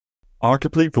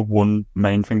arguably the one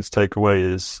main thing to take away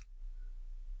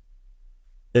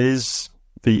is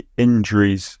the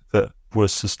injuries that were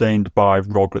sustained by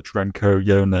Roglic, Renko,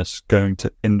 Jonas going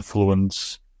to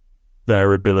influence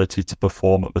their ability to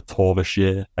perform at the Tour this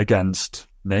year against,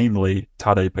 namely,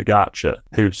 Tadej Pogačar,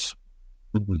 who's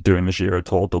doing the Giro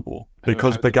Tour double.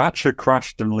 Because Pogačar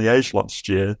crashed in Liège last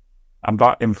year, and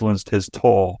that influenced his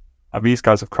Tour. And these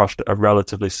guys have crashed at a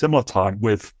relatively similar time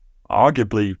with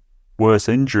arguably worse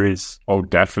injuries. Oh,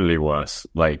 definitely worse.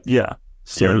 Like, yeah.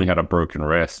 He only had a broken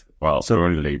wrist. Well,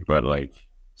 only, but like...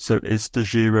 So is the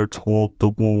Giro Tour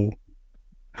double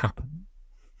happen?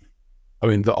 I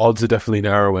mean, the odds are definitely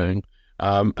narrowing.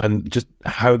 And just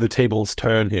how the tables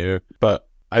turn here. But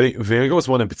I think Vingegaard's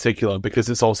one in particular, because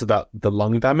it's also the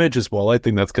lung damage as well. I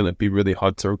think that's going to be really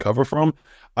hard to recover from.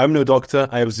 I'm no doctor.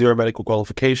 I have 0 medical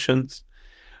qualifications.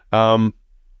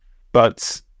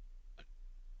 But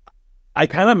I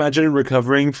can't imagine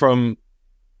recovering from,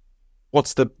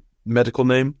 what's the medical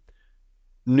name?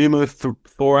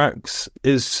 Pneumothorax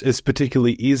is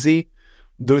particularly easy.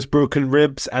 Those broken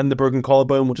ribs and the broken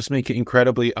collarbone will just make it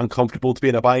incredibly uncomfortable to be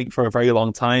in a bike for a very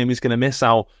long time. He's going to miss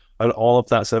out on all of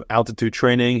that sort of altitude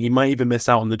training. He might even miss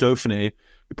out on the Dauphiné.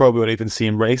 We probably won't even see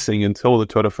him racing until the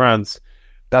Tour de France.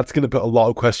 That's going to put a lot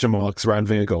of question marks around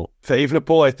Vingegaard. For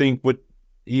Evenepoel, I think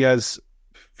he has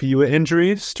fewer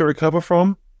injuries to recover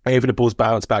from. Evenepoel's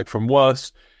bounced back from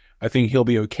worse. I think he'll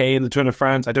be okay in the Tour de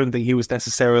France. I don't think he was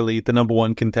necessarily the number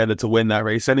one contender to win that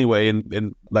race anyway,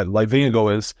 in like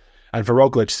Vingegaard is. And for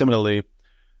Roglic, similarly,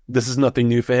 this is nothing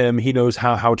new for him. He knows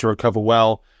how to recover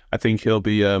well. I think he'll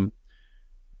be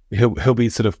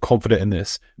sort of confident in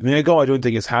this. Vingegaard, I don't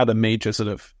think has had a major sort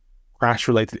of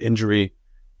crash-related injury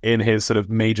in his sort of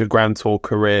major Grand Tour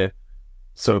career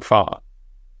so far.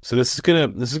 So this is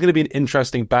gonna be an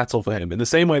interesting battle for him. In the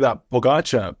same way that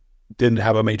Pogačar didn't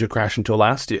have a major crash until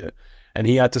last year, and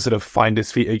he had to sort of find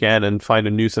his feet again and find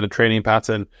a new sort of training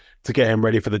pattern to get him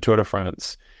ready for the Tour de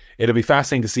France. It'll be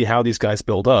fascinating to see how these guys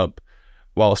build up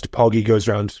whilst Poggi goes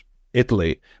around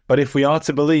Italy. But if we are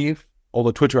to believe all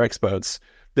the Twitter experts,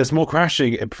 there's more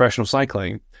crashing in professional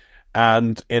cycling.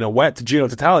 And in a wet Giro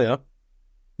d'Italia,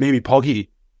 maybe Poggi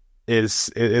is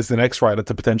the next rider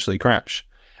to potentially crash.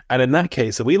 And in that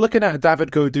case, are we looking at a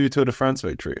David Gaudu Tour de France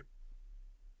victory?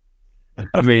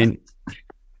 I mean...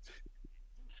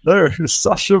 No,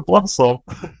 Sasha Vlasov.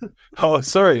 Oh,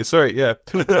 sorry, yeah.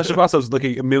 Sasha Vlasov's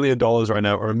looking $1 million right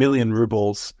now, or 1 million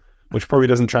rubles, which probably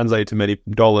doesn't translate to many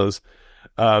dollars.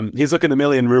 He's looking 1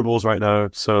 million rubles right now.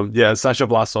 So, yeah, Sasha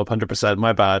Vlasov, 100%.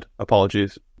 My bad.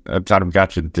 Apologies. Tadej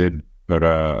Pogačar did put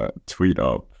a tweet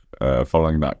up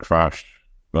following that crash.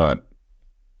 But,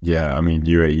 yeah, I mean,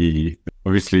 UAE,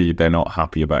 obviously they're not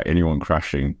happy about anyone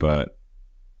crashing, but,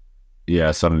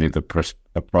 yeah, suddenly the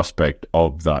prospect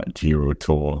of that Giro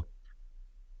Tour.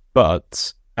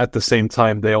 But at the same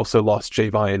time, they also lost Jay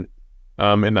Vine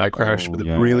in that crash with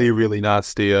really, really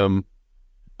nasty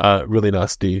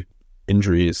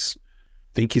injuries.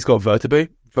 I think he's got vertebrae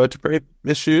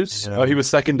issues. Yeah. He was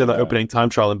second in the opening time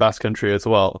trial in Basque Country as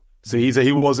well. So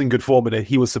he was in good form, and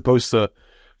he was supposed to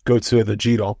go to the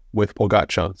Giro with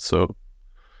Pogačar. So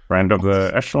Friend of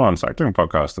the Echelon Cycling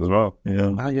Podcast as well.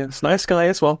 Yeah. Yes, nice guy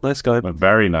as well. Nice guy. A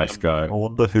very nice guy. I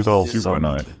wonder who they'll Super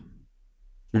nice.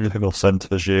 Who they'll send to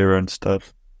the Giro instead.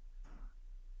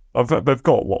 They've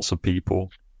got lots of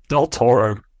people. Del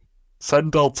Toro.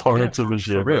 Send Del Toro to the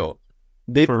Giro. For real.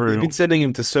 They've been sending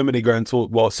him to so many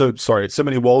so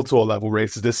many World Tour level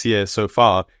races this year so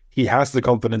far. He has the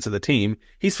confidence of the team.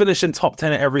 He's finished in top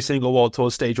 10 at every single World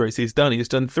Tour stage race he's done. He's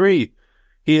done 3.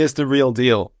 He is the real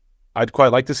deal. I'd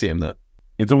quite like to see him there.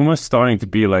 It's almost starting to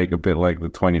be like a bit like the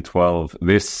 2012,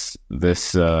 this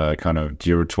kind of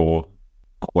Giro Tour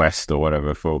quest or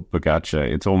whatever for Pogačar.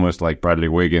 It's almost like Bradley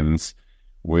Wiggins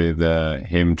with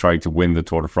him trying to win the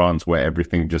Tour de France, where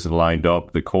everything just lined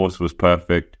up. The course was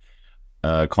perfect.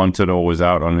 Contador was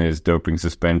out on his doping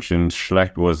suspension.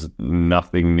 Schlecht was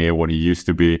nothing near what he used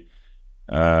to be.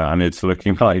 And it's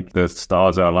looking like the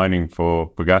stars are aligning for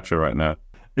Pogačar right now.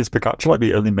 Is Pogačar like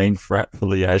the only main threat for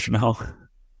Liège now?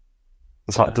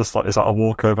 Is that a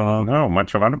walkover now? No,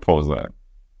 much of Anapol's there.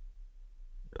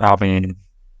 I mean,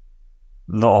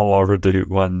 not a lot of redo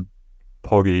when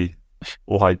Poggi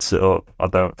lights it up. I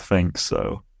don't think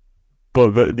so.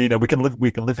 But you know, we can live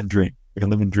in dream. We can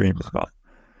live in dreams.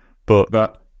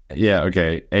 But yeah,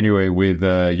 okay. Anyway, with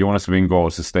Jonas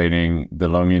Vingegaard sustaining the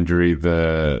lung injury,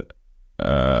 the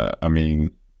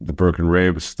broken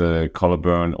ribs, the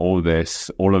collarbone, all of this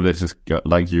is,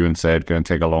 like Ewan said, going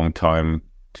to take a long time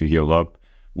to heal up.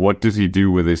 What does he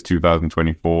do with his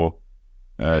 2024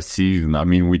 season. I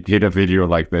mean, we did a video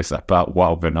like this about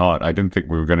Wout van Aert. I didn't think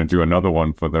we were going to do another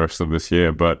one for the rest of this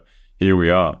year, but here we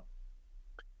are.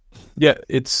 Yeah,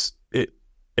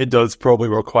 it does probably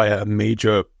require a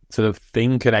major sort of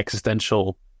think and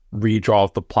existential redraw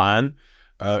of the plan.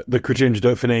 The Criterium du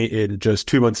Dauphiné in just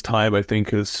 2 months' time, I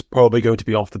think, is probably going to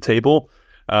be off the table,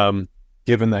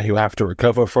 given that he'll have to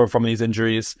recover from these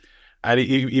injuries. And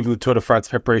even the Tour de France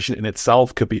preparation in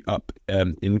itself could be up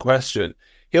in question.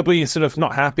 He'll be sort of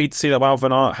not happy to see that Wout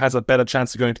van Aert has a better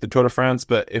chance of going to the Tour de France,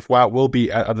 but if Wout will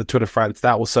be at the Tour de France,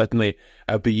 that will certainly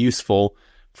be useful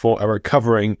for a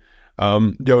recovering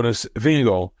Jonas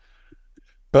Vingegaard.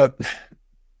 But,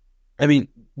 I mean,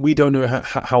 we don't know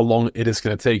how long it is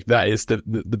going to take. That is the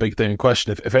big thing in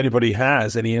question. If anybody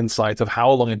has any insight of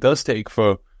how long it does take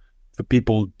for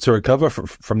people to recover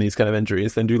from these kind of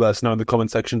injuries, then do let us know in the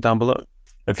comment section down below.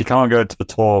 If you can't go to the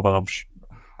Tour, then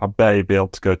I bet you'd be able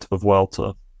to go to the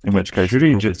Vuelta. In which case, should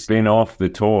he just been off the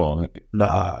Tour?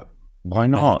 Nah, why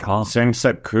not? Send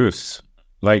Sepp Kuss.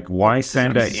 Like, why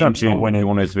send an injured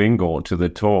Jonas Vingegaard to the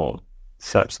Tour?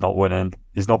 Sepp's not winning.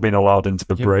 He's not being allowed into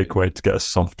the breakaway to get a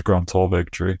soft Grand Tour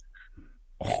victory.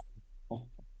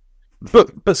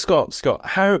 But Scott,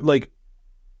 how, like,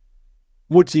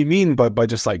 what do you mean by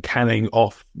just like canning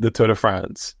off the Tour de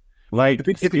France? Like,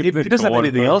 if he doesn't have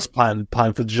anything else planned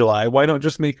for July, why not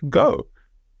just make him go?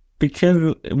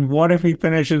 Because what if he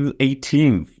finishes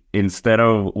 18th instead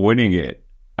of winning it?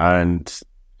 And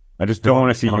I just don't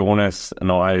want to see Jonas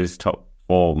not at his top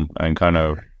form and kind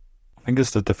of. I think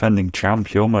it's the defending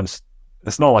champ. Almost.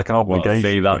 It's not like an obligation. Well,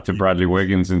 say that to Bradley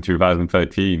Wiggins in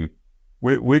 2013.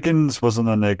 Wiggins was an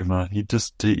enigma. He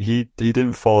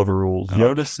didn't follow the rules.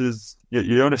 No. Jonas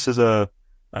is a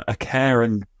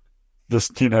caring,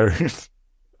 just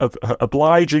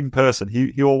obliging person.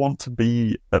 He'll want to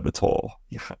be at the Tour.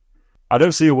 I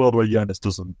don't see a world where Jonas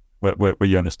doesn't go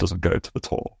to the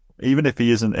Tour, even if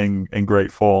he isn't in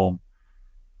great form.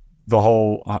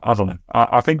 I don't know.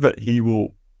 I think that he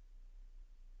will.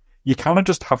 You kind of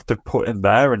just have to put him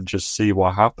there and just see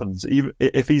what happens. Even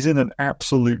if he's in an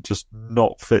absolute just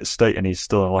not fit state and he's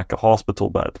still in like a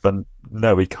hospital bed, then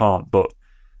no, he can't. But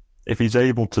if he's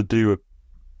able to do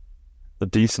a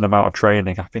decent amount of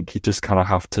training, I think you just kind of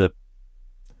have to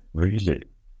really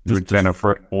then a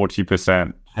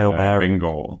 40% Hail Mary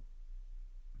bingo.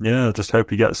 Yeah, just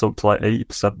hope he gets up to like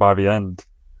 80% by the end.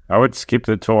 I would skip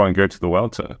the Tour and go to the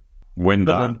Welter. Win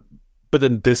that. But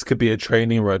then this could be a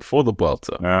training road for the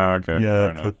Vuelta. Okay.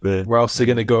 Yeah, it could be. Where else are they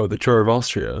going to go? The Tour of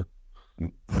Austria?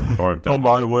 Oh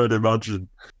my word, imagine.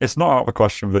 It's not out of the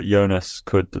question that Jonas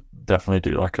could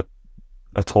definitely do like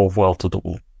a Tour Vuelta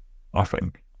double, I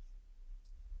think.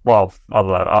 Well, I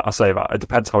don't know. I say that. It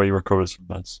depends how he recovers from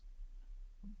this.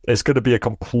 It's going to be a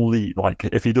complete, like,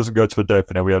 if he doesn't go to a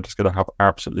Dauphiné, we are just going to have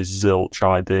absolutely zilch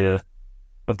idea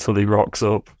until he rocks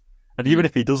up. And even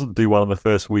if he doesn't do well in the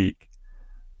first week,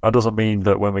 that doesn't mean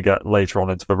that when we get later on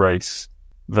into the race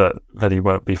that he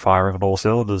won't be firing on all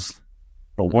cylinders.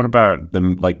 But what about the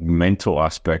mental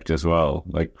aspect as well?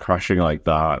 Like crashing like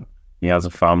that. He has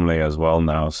a family as well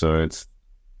now, so it's.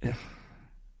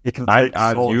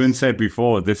 As Ewan said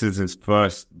before, this is his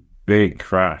first big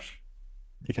crash.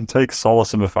 You can take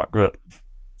solace in the fact that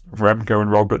Remco and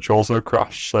Roglic also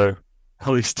crashed, so at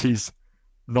least he's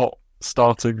not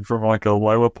starting from like a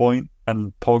lower point.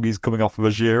 And Poggy's coming off of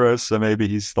a Giro, so maybe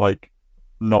he's like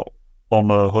not on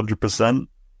 100%.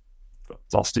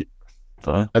 Fantastic.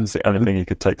 And anything he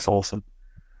could take solace in.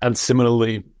 And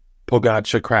similarly,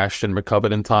 Pogacar crashed and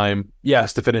recovered in time.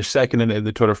 Yes, to finish second in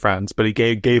the Tour de France, but he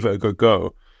gave it a good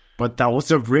go. But that was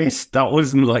a race. That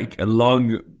wasn't like a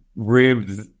long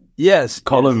ribbed. Yes,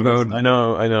 collarbone. I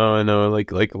know. Like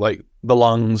the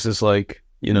lungs is like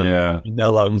yeah.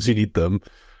 No lungs, you need them.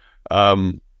 I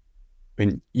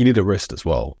mean, you need a wrist as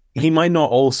well. He might not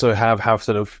also have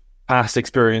sort of past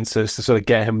experiences to sort of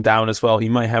get him down as well. He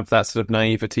might have that sort of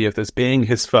naivety of this being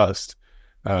his first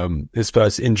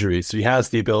injury. So he has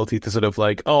the ability to sort of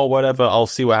like, oh, whatever, I'll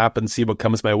see what happens, see what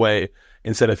comes my way,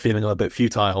 instead of feeling a little bit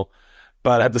futile.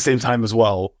 But at the same time as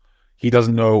well, he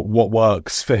doesn't know what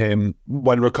works for him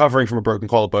when recovering from a broken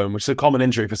collarbone, which is a common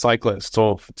injury for cyclists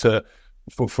or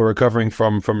for recovering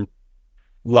from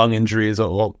lung injuries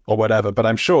or whatever. But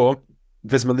I'm sure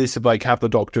Visma have the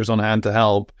doctors on hand to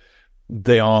help.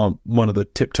 They are one of the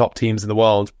tip-top teams in the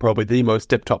world, probably the most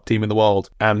tip-top team in the world,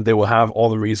 and they will have all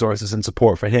the resources and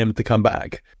support for him to come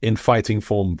back in fighting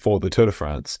form for the Tour de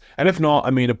France. And if not,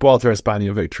 I mean, a Vuelta a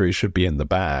España victory should be in the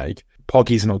bag.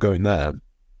 Poggy's not going there.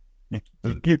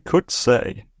 You could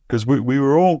say, because we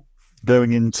were all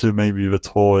going into maybe the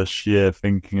Tour this year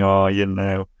thinking,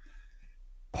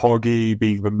 Poggy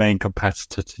being the main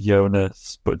competitor to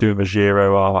Jonas, but doing the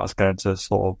Giro, that's going to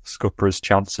sort of scupper his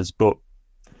chances. But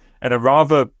in a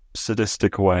rather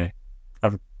sadistic way,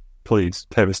 and please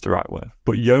take this the right way,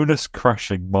 but Jonas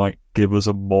crashing might give us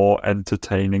a more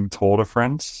entertaining Tour de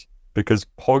France, because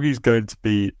Poggy's going to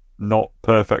be not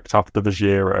perfect after the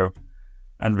Giro,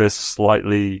 and this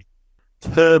slightly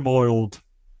turmoiled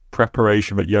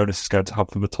preparation that Jonas is going to have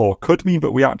for the Tour could mean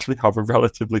that we actually have a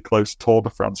relatively close Tour de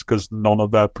France, because none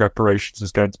of their preparations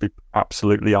is going to be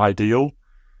absolutely ideal,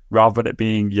 rather than it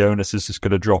being Jonas is just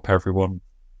going to drop everyone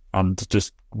and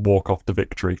just walk off the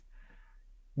victory.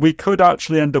 We could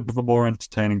actually end up with a more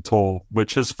entertaining Tour,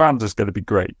 which as fans is going to be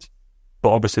great, but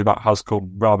obviously that has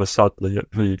come rather sadly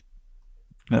at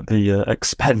the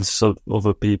expense of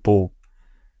other people's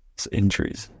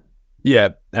injuries. Yeah,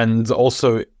 and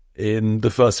also in the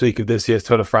first week of this year's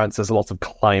Tour de France, there's a lot of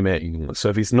climbing. So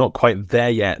if he's not quite there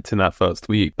yet in that first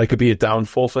week, that could be a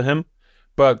downfall for him.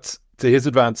 But to his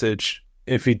advantage,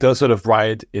 if he does sort of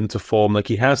ride into form like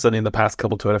he has done in the past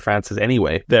couple Tour de France's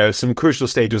anyway, there are some crucial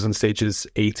stages in stages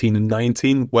 18 and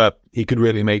 19 where he could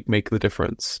really make the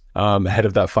difference ahead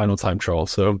of that final time trial.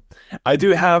 So I do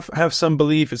have some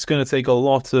belief it's going to take a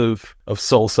lot of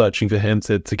soul searching for him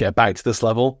to get back to this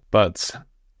level, but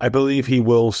I believe he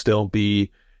will still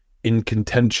be in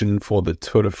contention for the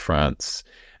Tour de France.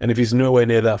 And if he's nowhere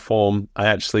near that form, I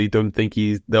actually don't think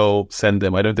they'll send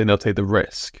him. I don't think they'll take the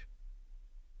risk.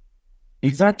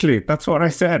 Exactly. That's what I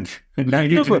said. And now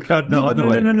you No,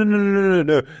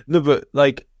 but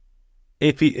like,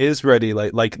 if he is ready,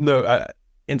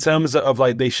 in terms of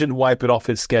like, they shouldn't wipe it off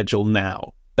his schedule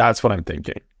now. That's what I'm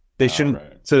thinking. They shouldn't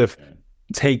sort of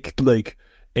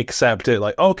accept it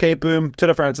like, okay, boom, Tour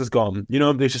de France is gone. You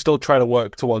know, they should still try to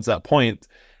work towards that point.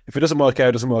 If it doesn't work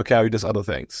out, he does other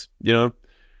things. You know,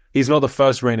 he's not the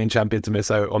first reigning champion to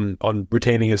miss out on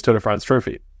retaining his Tour de France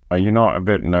trophy. Are you not a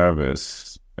bit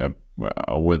nervous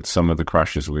with some of the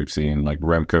crashes we've seen, like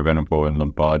Remco Evenepoel in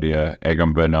Lombardia,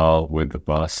 Egan Bernal with the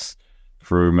bus,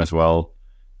 Froome as well?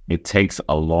 It takes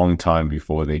a long time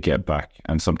before they get back,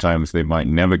 and sometimes they might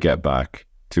never get back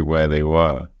to where they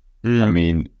were. I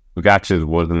mean, Pogačar's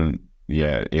wasn't,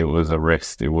 it was a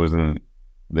risk. It wasn't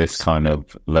this kind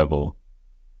of level.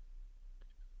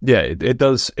 Yeah, it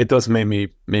does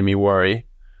make me worry.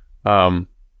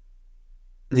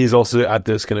 He's also at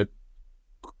this kind of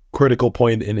critical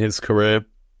point in his career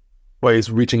where he's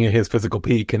reaching his physical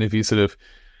peak, and if he's sort of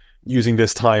using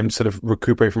this time to sort of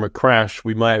recuperate from a crash,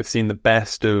 we might have seen the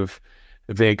best of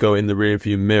Vingegaard in the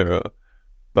rearview mirror.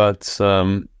 But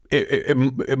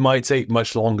it might take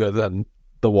much longer than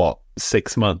the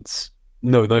 6 months?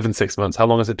 No, not even 6 months. How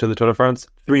long is it to the Tour de France?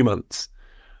 3 months.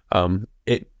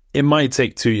 It might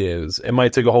take 2 years. It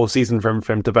might take a whole season for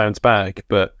him to bounce back.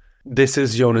 But this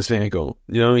is Jonas Vingegaard.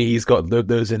 You know, he's got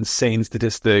those insane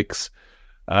statistics,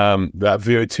 that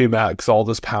VO2 max, all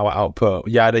this power output,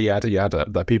 yada yada yada,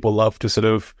 that people love to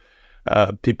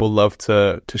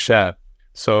share.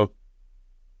 So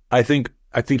I think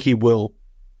he will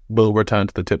return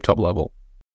to the tip top level.